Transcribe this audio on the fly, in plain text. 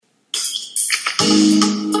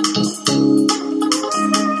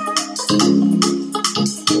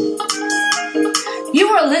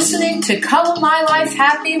to Color My Life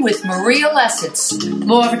Happy with Maria Lessitz,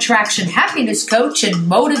 Law of Attraction happiness coach and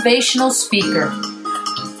motivational speaker.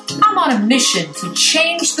 I'm on a mission to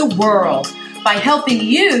change the world by helping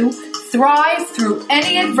you thrive through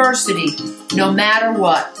any adversity, no matter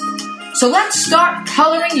what. So let's start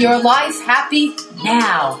coloring your life happy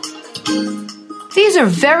now. These are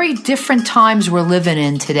very different times we're living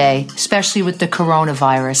in today, especially with the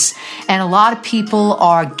coronavirus. And a lot of people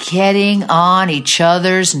are getting on each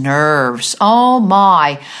other's nerves. Oh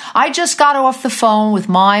my. I just got off the phone with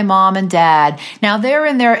my mom and dad. Now they're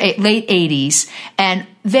in their late 80s and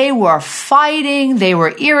they were fighting, they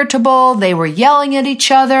were irritable, they were yelling at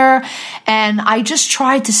each other. And I just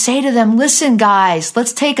tried to say to them, listen guys,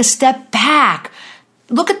 let's take a step back.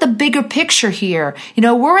 Look at the bigger picture here. You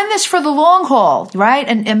know, we're in this for the long haul, right?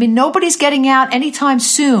 And I mean, nobody's getting out anytime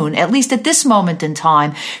soon, at least at this moment in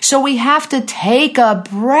time. So we have to take a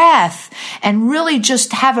breath and really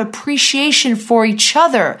just have appreciation for each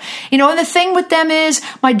other. You know, and the thing with them is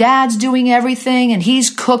my dad's doing everything and he's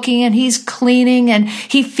cooking and he's cleaning and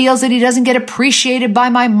he feels that he doesn't get appreciated by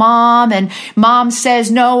my mom. And mom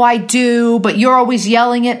says, no, I do, but you're always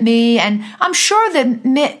yelling at me. And I'm sure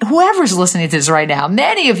that whoever's listening to this right now,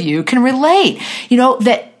 many of you can relate, you know,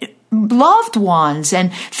 that loved ones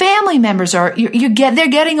and family members they're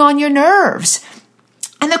getting on your nerves.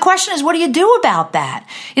 And the question is, what do you do about that?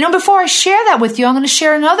 You know, before I share that with you, I'm going to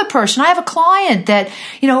share another person. I have a client that,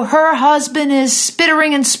 you know, her husband is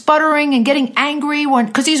spittering and sputtering and getting angry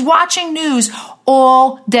because he's watching news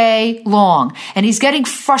all day long. And he's getting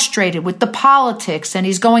frustrated with the politics and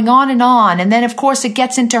he's going on. And then, of course, it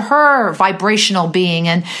gets into her vibrational being.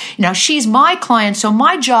 And, you know, she's my client. So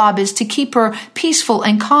my job is to keep her peaceful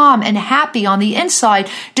and calm and happy on the inside,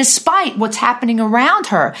 despite what's happening around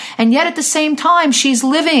her. And yet at the same time, she's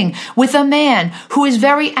living with a man who is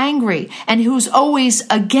very angry and who's always,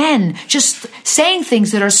 again, just saying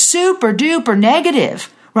things that are super duper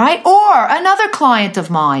negative. Right? Or another client of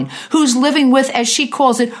mine who's living with, as she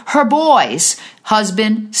calls it, her boys,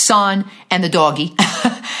 husband, son, and the doggy.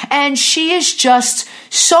 And she is just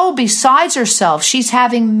so besides herself. She's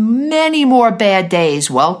having many more bad days.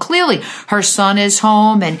 Well, clearly her son is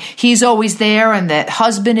home and he's always there and the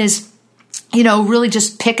husband is, you know, really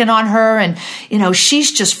just picking on her. And, you know,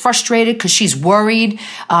 she's just frustrated because she's worried.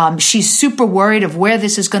 She's super worried of where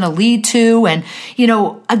this is going to lead to. And, you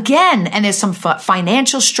know, again, and there's some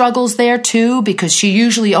financial struggles there too, because she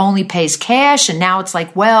usually only pays cash. And now it's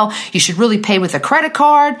like, well, you should really pay with a credit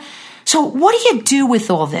card. So what do you do with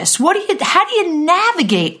all this? How do you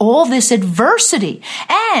navigate all this adversity?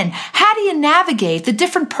 And how do you navigate the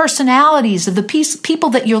different personalities of the people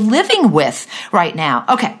that you're living with right now?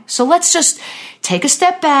 Okay, so let's just take a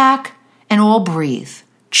step back and all breathe.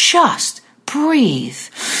 Just breathe.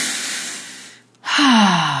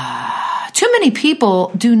 Too many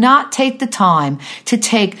people do not take the time to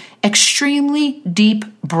take extremely deep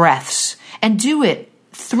breaths and do it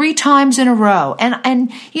 3 times in a row.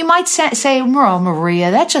 And you might say, oh,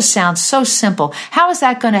 Maria, that just sounds so simple. How is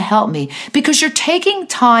that going to help me? Because you're taking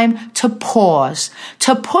time to pause,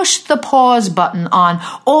 to push the pause button on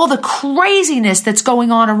all the craziness that's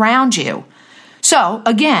going on around you. So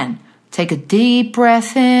again, take a deep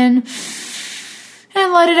breath in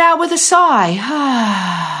and let it out with a sigh.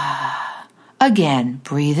 Again,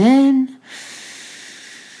 breathe in.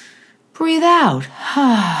 Breathe out.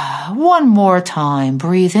 One more time.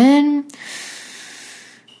 Breathe in.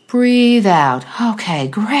 Breathe out. Okay,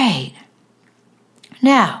 great.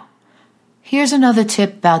 Now, here's another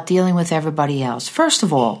tip about dealing with everybody else. First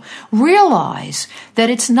of all, realize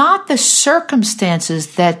that it's not the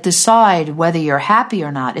circumstances that decide whether you're happy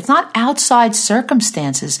or not. It's not outside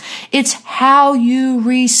circumstances. It's how you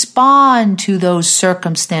respond to those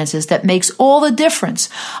circumstances that makes all the difference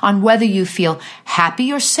on whether you feel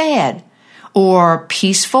happy or sad, or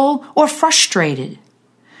peaceful or frustrated.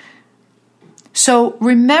 So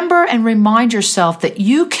remember and remind yourself that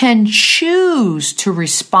you can choose to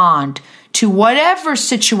respond to whatever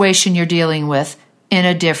situation you're dealing with in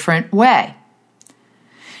a different way.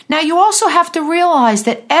 Now, you also have to realize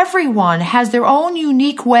that everyone has their own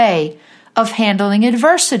unique way of handling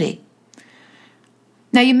adversity.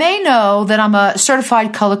 Now, you may know that I'm a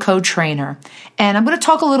certified color code trainer, and I'm going to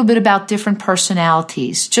talk a little bit about different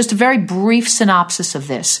personalities, just a very brief synopsis of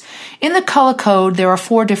this. In the color code, there are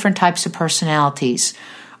 4 different types of personalities.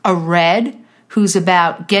 A red, who's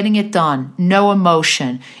about getting it done, no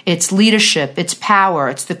emotion. It's leadership, it's power,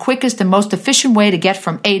 it's the quickest and most efficient way to get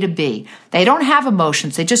from A to B. They don't have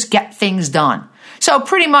emotions, they just get things done. So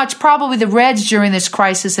pretty much probably the reds during this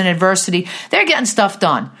crisis and adversity, they're getting stuff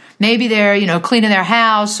done. Maybe they're, cleaning their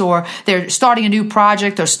house, or they're starting a new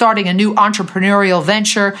project, or starting a new entrepreneurial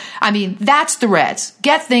venture. I mean, that's the reds.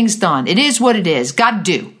 Get things done. It is what it is. Got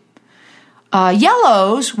to do.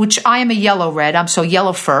 Yellows, which I am a yellow red, I'm so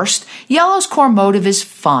yellow first. Yellow's core motive is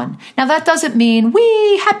fun. Now that doesn't mean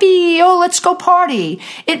happy, let's go party.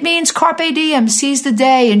 It means carpe diem, seize the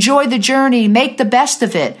day, enjoy the journey, make the best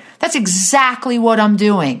of it. That's exactly what I'm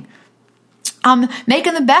doing. I'm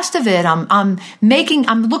making the best of it. I'm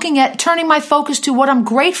looking at turning my focus to what I'm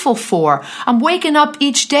grateful for. I'm waking up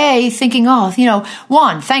each day thinking,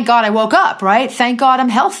 one, thank God I woke up, right? Thank God I'm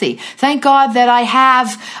healthy. Thank God that I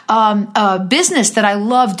have a business that I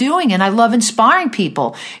love doing and I love inspiring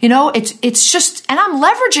people. It's just, and I'm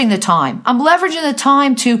leveraging the time. I'm leveraging the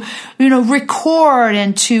time to, record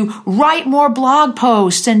and to write more blog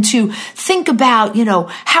posts and to think about,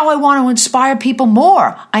 how I want to inspire people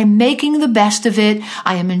more. I'm making the best of it.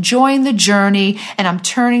 I am enjoying the journey, and I'm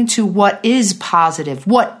turning to what is positive,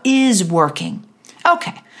 what is working.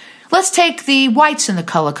 Okay, let's take the whites in the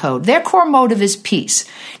color code. Their core motive is peace.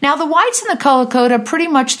 Now, the whites in the color code are pretty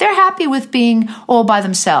much, they're happy with being all by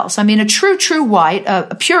themselves. I mean, a true white,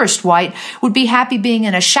 a purist white, would be happy being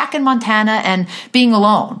in a shack in Montana and being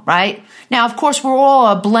alone, right? Now, of course, we're all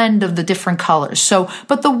a blend of the different colors.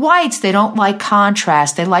 But the whites, they don't like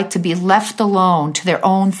contrast. They like to be left alone to their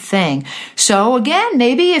own thing. So again,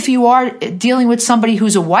 maybe if you are dealing with somebody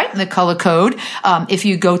who's a white in the color code, if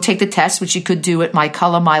you go take the test, which you could do at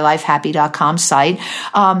mycolormylifehappy.com site,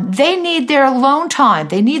 they need their alone time.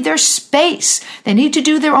 They need their space. They need to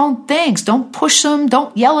do their own things. Don't push them.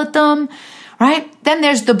 Don't yell at them. Right? Then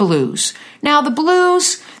there's the blues. Now, the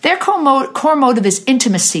blues, their core motive is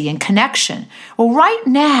intimacy and connection. Well, right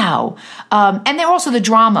now, and they're also the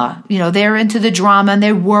drama. They're into the drama and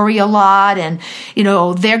they worry a lot. And,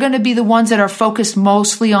 they're going to be the ones that are focused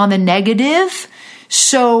mostly on the negative.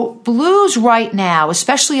 So blues right now,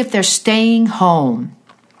 especially if they're staying home,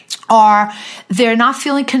 they're not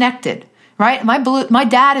feeling connected. Right? My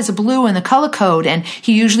dad is a blue in the color code, and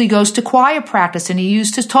he usually goes to choir practice and he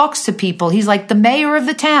used to talks to people. He's like the mayor of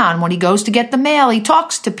the town. When he goes to get the mail, he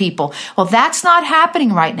talks to people. Well, that's not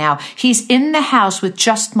happening right now. He's in the house with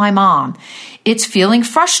just my mom. It's feeling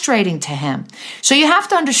frustrating to him. So you have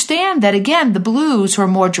to understand that, again, the blues who are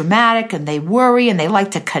more dramatic and they worry and they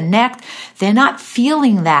like to connect, they're not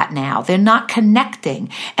feeling that now. They're not connecting.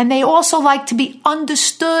 And they also like to be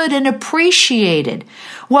understood and appreciated.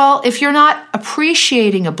 Well, if you're not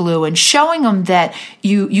appreciating a blue and showing them that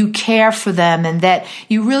you care for them and that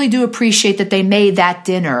you really do appreciate that they made that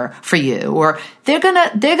dinner for you, or they're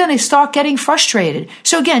gonna start getting frustrated.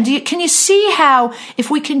 So again, can you see how if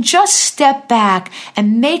we can just step back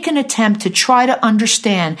and make an attempt to try to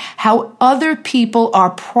understand how other people are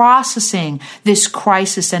processing this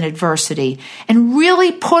crisis and adversity and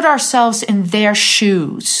really put ourselves in their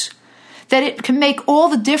shoes, that it can make all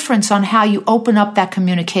the difference on how you open up that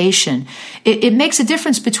communication. It makes a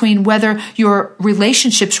difference between whether your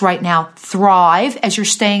relationships right now thrive as you're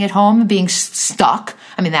staying at home and being stuck.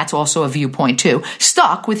 I mean, that's also a viewpoint too.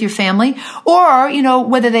 Stuck with your family, or,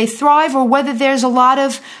 whether they thrive or whether there's a lot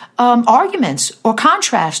of arguments or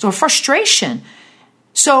contrast or frustration.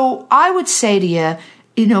 So I would say to you,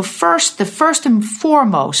 the first and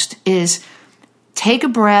foremost is take a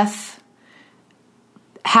breath,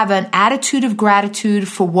 have an attitude of gratitude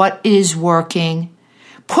for what is working.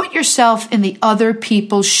 Put yourself in the other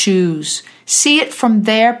people's shoes. See it from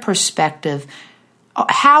their perspective.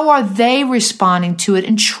 How are they responding to it?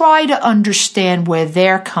 And try to understand where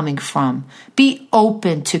they're coming from. Be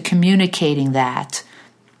open to communicating that.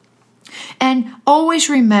 And always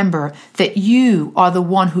remember that you are the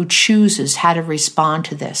one who chooses how to respond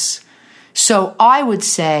to this. So I would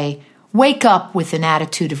say, wake up with an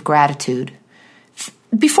attitude of gratitude.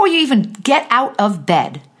 Before you even get out of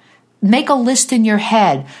bed, make a list in your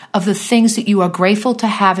head of the things that you are grateful to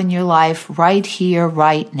have in your life right here,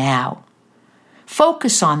 right now.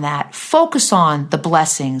 Focus on that. Focus on the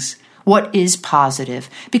blessings, what is positive,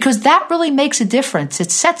 because that really makes a difference.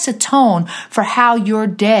 It sets a tone for how your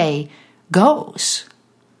day goes.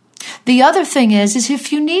 The other thing is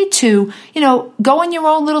if you need to, go in your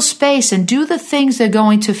own little space and do the things that are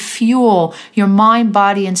going to fuel your mind,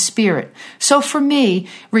 body, and spirit. So for me,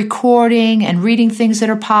 recording and reading things that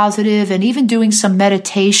are positive and even doing some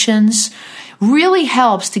meditations really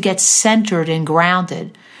helps to get centered and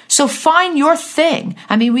grounded. So find your thing.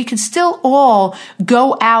 I mean, we can still all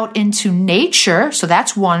go out into nature. So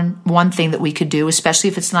that's one thing that we could do, especially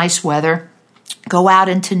if it's nice weather. Go out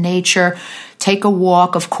into nature, take a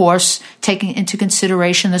walk, of course, taking into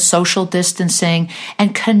consideration the social distancing,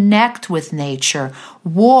 and connect with nature.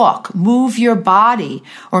 Walk, move your body,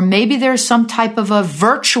 or maybe there's some type of a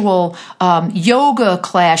virtual yoga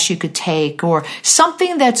class you could take, or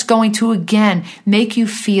something that's going to, again, make you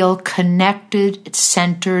feel connected,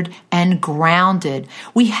 centered, and grounded.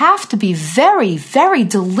 We have to be very, very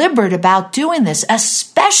deliberate about doing this,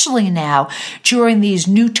 especially now during these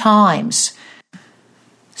new times.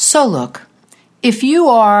 So look, if you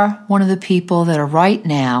are one of the people that are right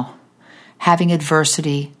now having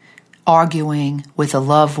adversity, arguing with a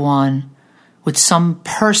loved one, with some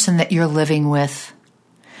person that you're living with,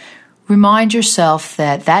 remind yourself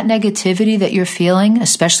that that negativity that you're feeling,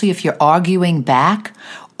 especially if you're arguing back,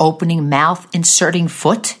 opening mouth, inserting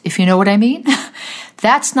foot, if you know what I mean,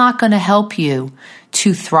 that's not going to help you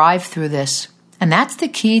to thrive through this. And that's the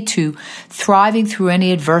key to thriving through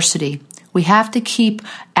any adversity. We have to keep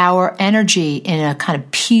our energy in a kind of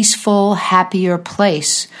peaceful, happier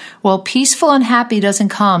place. Well, peaceful and happy doesn't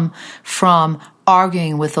come from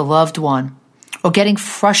arguing with a loved one or getting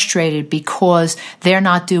frustrated because they're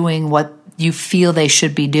not doing what you feel they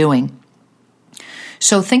should be doing.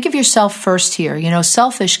 So think of yourself first here. You know,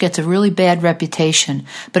 selfish gets a really bad reputation,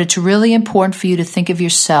 but it's really important for you to think of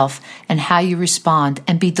yourself and how you respond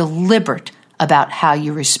and be deliberate about how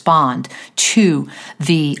you respond to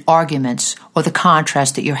the arguments or the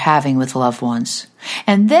contrast that you're having with loved ones.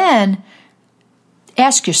 And then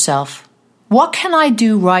ask yourself, what can I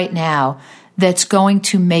do right now that's going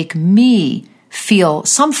to make me feel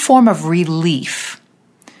some form of relief?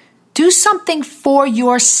 Do something for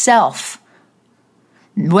yourself.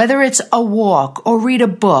 Whether it's a walk or read a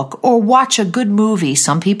book or watch a good movie.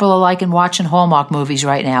 Some people are liking watching Hallmark movies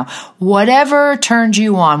right now. Whatever turns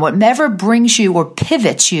you on, whatever brings you or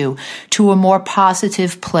pivots you to a more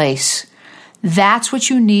positive place, that's what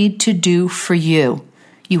you need to do for you.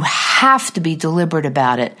 You have to be deliberate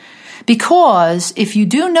about it. Because if you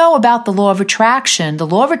do know about the law of attraction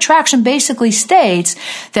basically states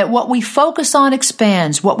that what we focus on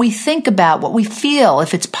expands, what we think about, what we feel.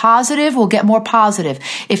 If it's positive, we'll get more positive.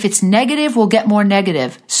 If it's negative, we'll get more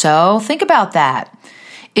negative. So think about that.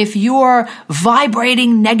 If you're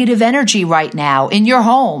vibrating negative energy right now in your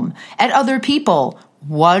home, at other people,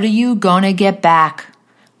 what are you going to get back?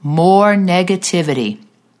 More negativity.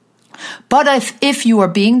 But if you are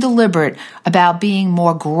being deliberate about being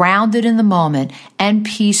more grounded in the moment and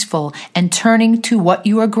peaceful and turning to what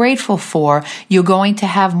you are grateful for, you're going to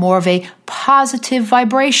have more of a positive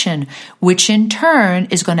vibration, which in turn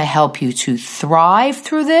is going to help you to thrive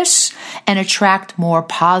through this and attract more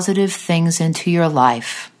positive things into your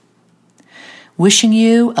life. Wishing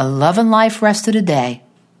you a love and life rest of the day.